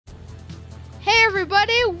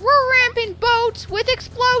everybody, we're ramping boats with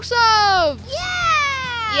explosives!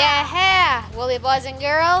 Yeah! Yeah, Woolly boys and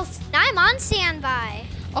girls. I'm on standby.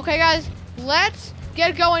 Okay, guys, let's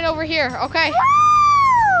get going over here, okay?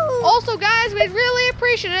 Woo! Also, guys, we'd really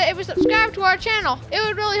appreciate it if you subscribe to our channel. It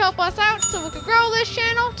would really help us out so we could grow this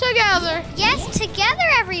channel together. Yes, together,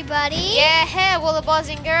 everybody. Yeah, Woolly boys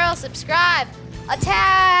and girls, subscribe.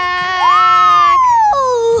 Attack!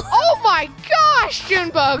 Oh my gosh,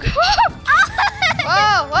 Junebug!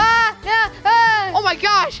 Whoa, no, Oh my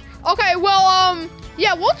gosh! Okay, well,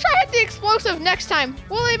 yeah, we'll try hit the explosive next time.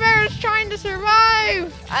 WoollyBear is trying to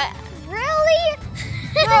survive. Really?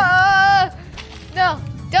 No,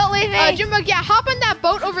 don't leave me. Junebug, yeah, hop in that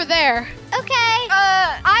boat over there. Okay.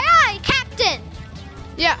 Aye, Captain.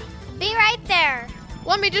 Yeah. Be right there.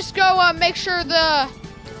 Let me just go make sure the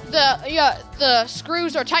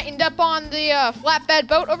screws are tightened up on the flatbed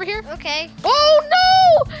boat over here. Okay. Oh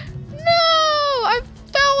no! No! I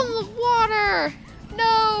fell in the water.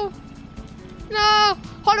 No. No.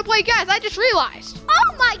 How to play, guys? I just realized.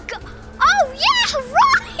 Oh my god. Oh yeah,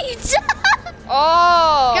 right.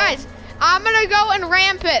 Oh. Guys, I'm gonna go and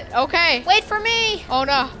ramp it. Okay. Wait for me. Oh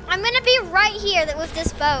no. I'm gonna be right here with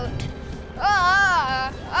this boat.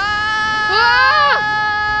 Ah!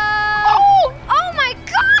 Oh my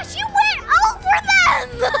gosh, you went over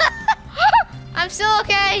them! I'm still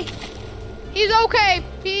okay. He's okay.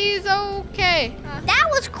 He's okay. That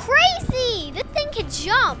was crazy. This thing can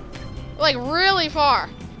jump. Like really far.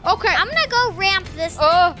 Okay. I'm gonna go ramp this.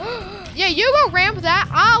 Yeah, you go ramp that.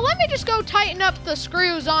 Let me just go tighten up the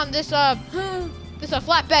screws on this this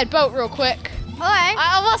flatbed boat real quick. Alright.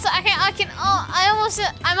 I'm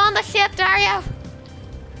on the ship, Dario.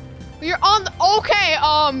 You're on the, okay,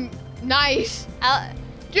 nice.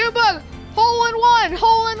 Junebug, hole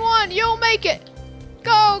in one, you'll make it.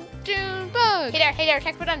 Go, Junebug. Hey there,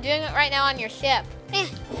 check what I'm doing right now on your ship.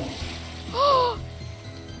 Oh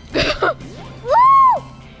Woo!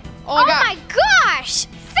 my god. My gosh!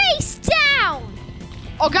 Face down!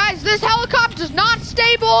 Oh guys, this helicopter's not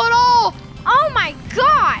stable at all. Oh my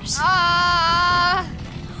gosh!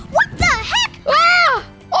 What the heck? Ah!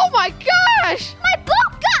 Oh my gosh! My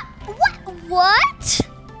boat got what?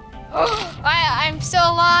 I'm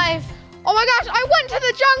still alive. Oh my gosh, I went to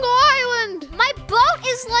the jungle island! My boat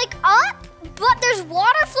is like up, but there's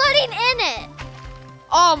water floating in it.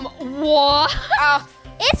 What?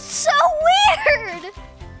 It's so weird!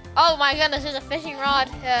 Oh my goodness, there's a fishing rod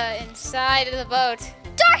inside of the boat.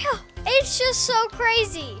 Dario, it's just so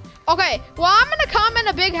crazy. Okay, well I'm gonna come in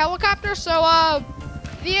a big helicopter, so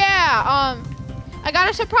yeah, I got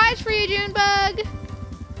a surprise for you, Junebug.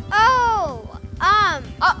 Oh,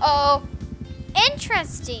 Uh-oh.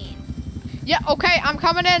 interesting. Yeah, okay, I'm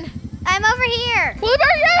coming in. I'm over here.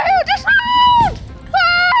 WoollyBear, yeah, dismount!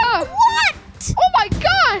 Ah! What? Oh my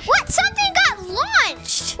gosh! What? Something got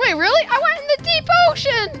launched. Wait, really? I went in the deep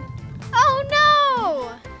ocean! Oh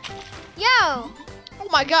no! Yo, Oh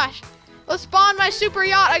my gosh. Let's spawn my super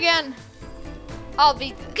yacht again.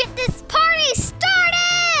 get this party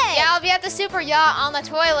started! Yeah, I'll be at the super yacht on the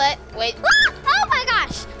toilet. Wait. Ah! Oh my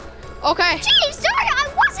gosh! Okay. Jeez, Dario,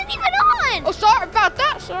 I wasn't even on! Oh, sorry about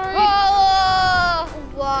that, sorry. Oh.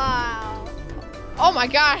 Wow. Oh my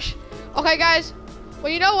gosh. Okay, guys.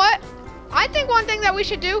 Well, you know what? I think one thing that we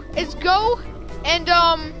should do is go and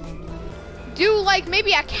do like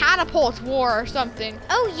maybe a catapult war or something.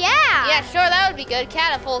 Oh yeah! Yeah, sure, that would be good.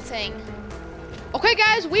 Catapulting. Okay,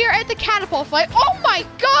 guys, we are at the catapult fight. Oh my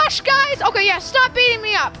gosh, guys. Okay, yeah, stop beating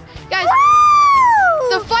me up. Guys,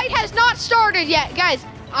 Woo! the fight has not started yet. Guys,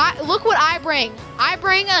 look what I bring. I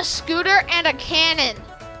bring a scooter and a cannon.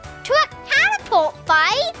 To a catapult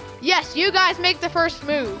fight? Yes, you guys make the first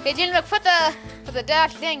move. Hey, Jimmy, put the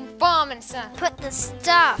dash thing bomb inside. Put the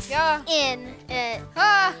stuff Yeah. in it.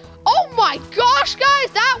 Oh my gosh,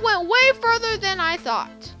 guys, that went way further than I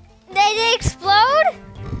thought. Did it explode?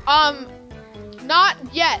 Not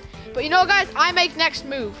yet. But you know, guys, I make next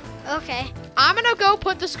move. Okay. I'm gonna go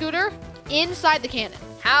put the scooter inside the cannon.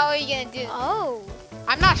 How are you gonna do that? Oh.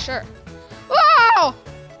 I'm not sure. Wow!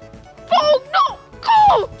 Oh no!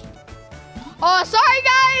 Go! Oh, sorry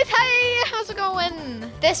guys. Hey, how's it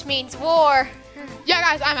going? This means war. Yeah,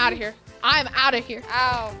 guys, I'm out of here. I'm out of here.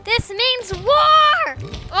 Ow. This means war!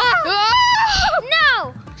 Ah!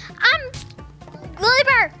 No!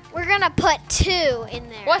 WoollyBear, we're gonna put 2 in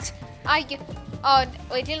there. What? Oh,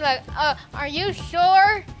 wait, Jimmy, are you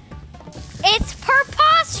sure? It's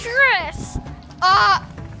preposterous!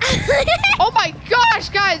 Oh my gosh,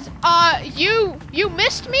 guys. You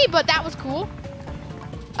missed me, but that was cool.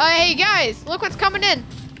 Hey guys, look what's coming in.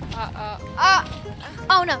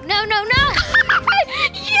 Oh no, no, no, no!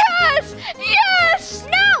 Yes! Yes!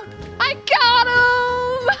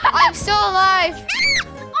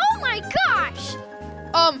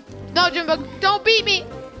 Junebug, don't beat me.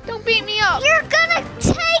 Don't beat me up. You're gonna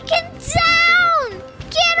take him down.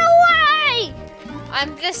 Get away.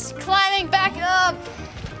 I'm just climbing back up.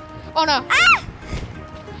 Oh no. Ah!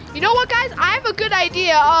 You know what, guys? I have a good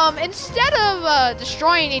idea. Instead of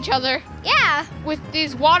destroying each other Yeah. with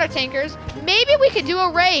these water tankers, maybe we could do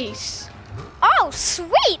a race. Oh,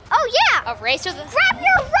 sweet. Oh, yeah. A race with Grab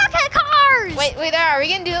your rocket cars. Wait, are we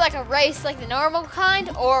gonna do like a race like the normal kind,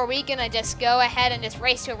 or are we gonna just go ahead and just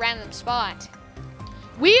race to a random spot?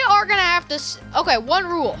 We are gonna have to. Okay, one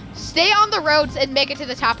rule: stay on the roads and make it to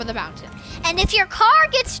the top of the mountain. And if your car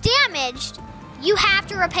gets damaged, you have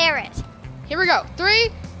to repair it. Here we go. 3,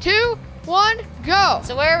 2, 1, go.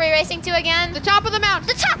 So where are we racing to again? The top of the mountain.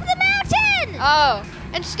 The top of the mountain. Oh,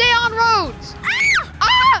 And stay on roads. Ah!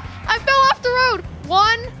 Ah! I fell off the road.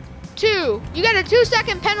 1, 2. You get a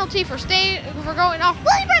 2-second penalty for going off.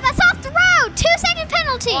 WoollyBear, that's off the road. 2-second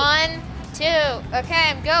penalty. 1, 2. Okay,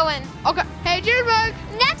 I'm going. Okay. Hey, Junebug.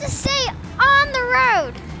 You have to stay on the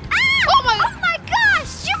road. Ah! Oh my- Oh my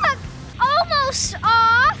gosh! You were almost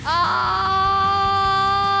off.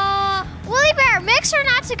 WoollyBear, make sure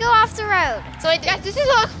not to go off the road. So I Guys, this is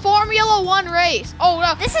a Formula 1 race. Oh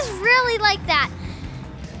no. This is really like that.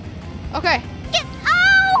 Okay.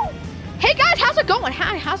 Oh! Hey guys, how's it going?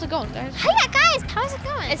 How's it going, guys? Hey, guys, how's it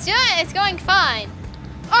going? it's going fine.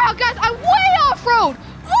 Oh, guys, I'm way off road.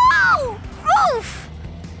 Oh! Oof!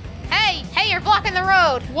 Hey, you're blocking the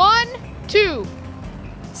road. 1, 2.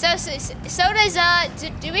 So does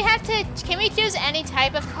do we have to? Can we choose any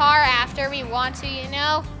type of car after we want to? You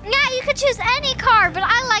know? Yeah, you could choose any car, but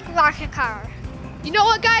I like rocket car. You know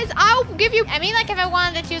what, guys? I'll give you. I mean, like if I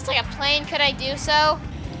wanted to choose like a plane, could I do so?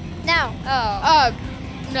 No, Oh.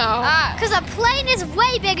 No. because a plane is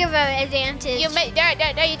way bigger of an advantage. You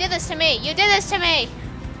did this to me. You did this to me.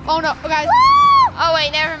 Oh no, guys. Woo! Oh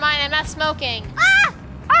wait, never mind. I'm not smoking. Ah!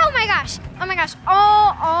 Oh my gosh! Oh my gosh!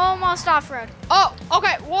 Oh, almost off road. Oh,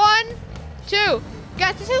 okay. 1, 2.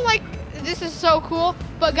 Guys, this is so cool.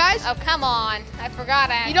 But guys, Oh come on! I forgot.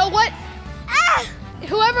 you know what? Ah!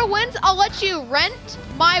 Whoever wins, I'll let you rent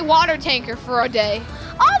my water tanker for a day.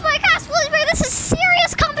 Oh my gosh, WoollyBear, this is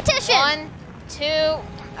serious competition. 1, 2.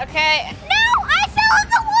 Okay. No, I fell in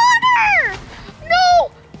the water.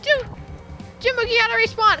 No, dude. Jimbo, you gotta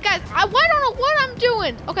respawn, guys. I don't know what I'm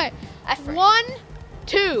doing. Okay, 1,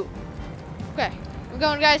 2. Okay, I'm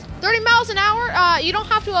going, guys. 30 miles an hour. You don't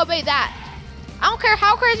have to obey that. I don't care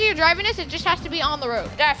how crazy your driving is. It just has to be on the road.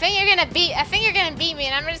 I think you're gonna beat me,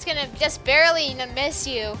 and I'm just gonna barely miss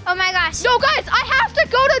you. Oh my gosh. No, guys, I have to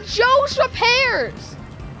go to Joe's Repairs.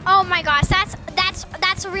 Oh my gosh,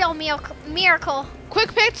 that's a real miracle.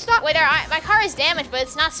 Quick pit stop. Wait, my car is damaged, but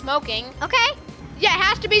it's not smoking. Okay. Yeah, it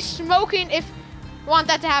has to be smoking if you want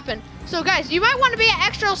that to happen. So, guys, you might want to be an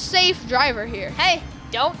extra safe driver here. Hey,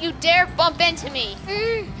 don't you dare bump into me.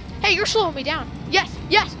 Hey, you're slowing me down. Yes,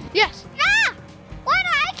 yes, yes. Ah! Why do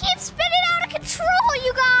I keep spinning out of control,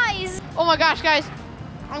 you guys? Oh my gosh, guys.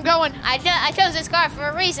 I'm going. I chose this car for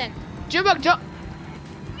a reason. Jimbo, don't.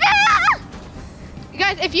 Ah!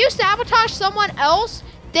 Guys, if you sabotage someone else,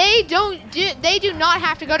 they do not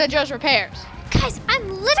have to go to Joe's Repairs. Guys, I'm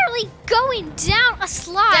literally going down a Dang,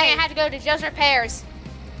 slide. I have to go to Joe's Repairs.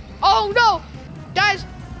 Oh no, guys,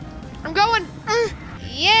 I'm going.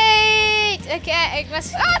 Yay! Okay, I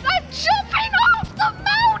must. I'm jumping off the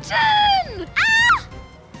mountain. Ah!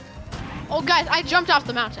 Oh, guys, I jumped off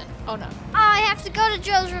the mountain. Oh no. Oh, I have to go to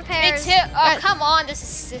Joe's Me Repairs. too. Oh, come on.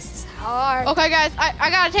 This is hard. Okay, guys, I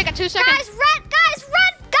gotta take a 2 second. Guys,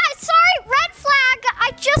 sorry, red flag.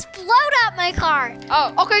 I just blowed up my car.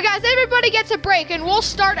 Oh, Okay, guys, everybody gets a break, and we'll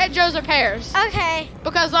start at Joe's Repairs Okay.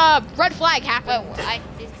 because red flag happened.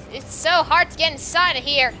 it's so hard to get inside of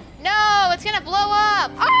here. No, it's gonna blow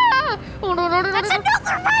up. Ah! Oh no no no no! That's no.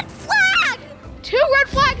 another red flag. 2 red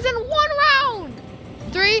flags in 1 round.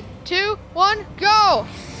 3, 2, 1, go.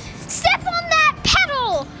 Step on that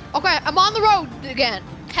pedal. Okay, I'm on the road again.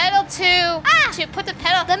 Pedal to put the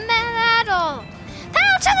pedal. The metal.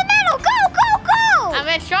 Pedal to the metal. Go, go, go.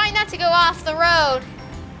 I'm trying not to go off the road.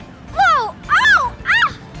 Whoa. Oh.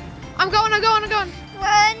 Ah. I'm going.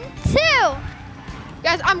 1, 2.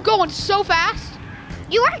 Guys, I'm going so fast.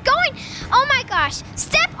 You are going. Oh my gosh.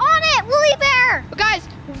 Step on it, WoollyBear. But guys,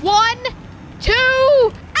 1, 2.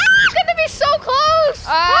 It's gonna be so close.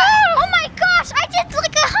 Oh my gosh. I did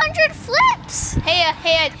like 100 flips.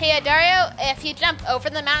 Hey, Dario. If you jump over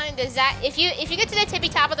the mountain, does that? If you get to the tippy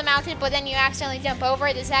top of the mountain, but then you accidentally jump over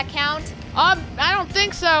it, does that count? I don't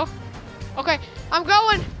think so. Okay, I'm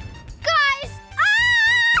going. Guys.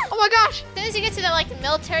 Ah. Oh my gosh. As soon as you get to the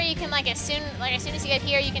military, you can as soon as you get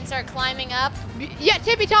here, you can start climbing up. Yeah,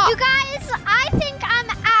 tippy top. You guys, I think I'm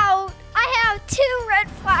out. have 2 red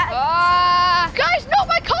flags. Guys, no,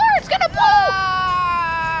 my car is gonna blow.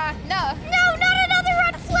 No. No, not another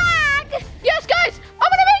red flag. Yes, guys, I'm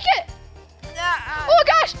gonna make it. Oh my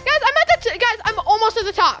gosh, guys, I'm almost at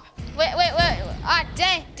the top. Wait.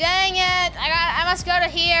 Dang it. I must go to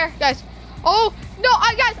here. Guys, oh, no,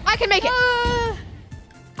 guys, I can make it.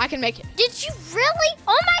 I can make it. Did you really?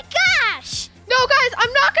 Oh my gosh. No, guys,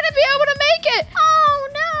 I'm not gonna be able to make it. Oh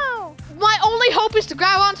no. My only hope is to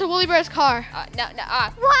grab onto WoollyBear's car. No.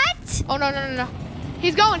 What? Oh, no.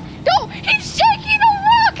 He's going. No, he's taking a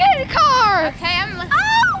rocket car. Okay,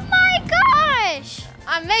 Oh my gosh.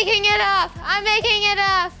 I'm making it up.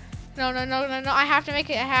 No. I have to make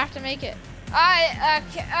it.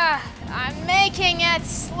 I'm making it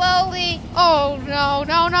slowly. Oh, no.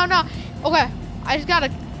 Okay, I just gotta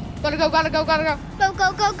go.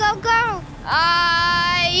 Go.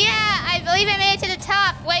 Yeah, I believe I made it to the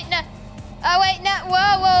top. Wait, no. Oh, wait, no.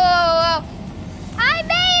 Whoa. I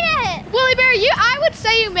made it. WoollyBear, I would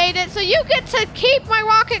say you made it, so you get to keep my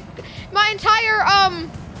rocket, my entire,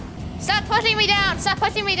 Stop pushing me down.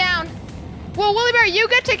 well, WoollyBear, you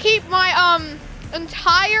get to keep my,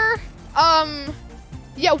 entire,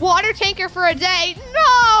 water tanker for a day.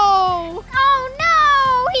 No! Oh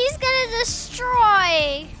no, he's gonna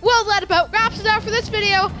destroy. Well, that about wraps it up for this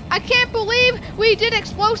video. I can't believe we did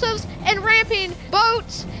explosives and ramping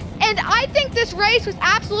boats, and I think this race was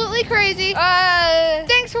absolutely crazy.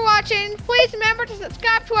 Thanks for watching. Please remember to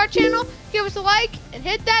subscribe to our channel, give us a like, and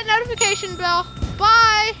hit that notification bell.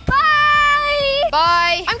 Bye.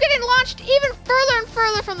 Bye. I'm getting launched even further and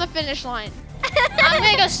further from the finish line. I'm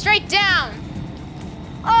gonna go straight down.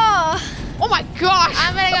 Oh my gosh.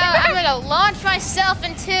 I'm gonna launch myself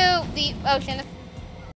into the ocean.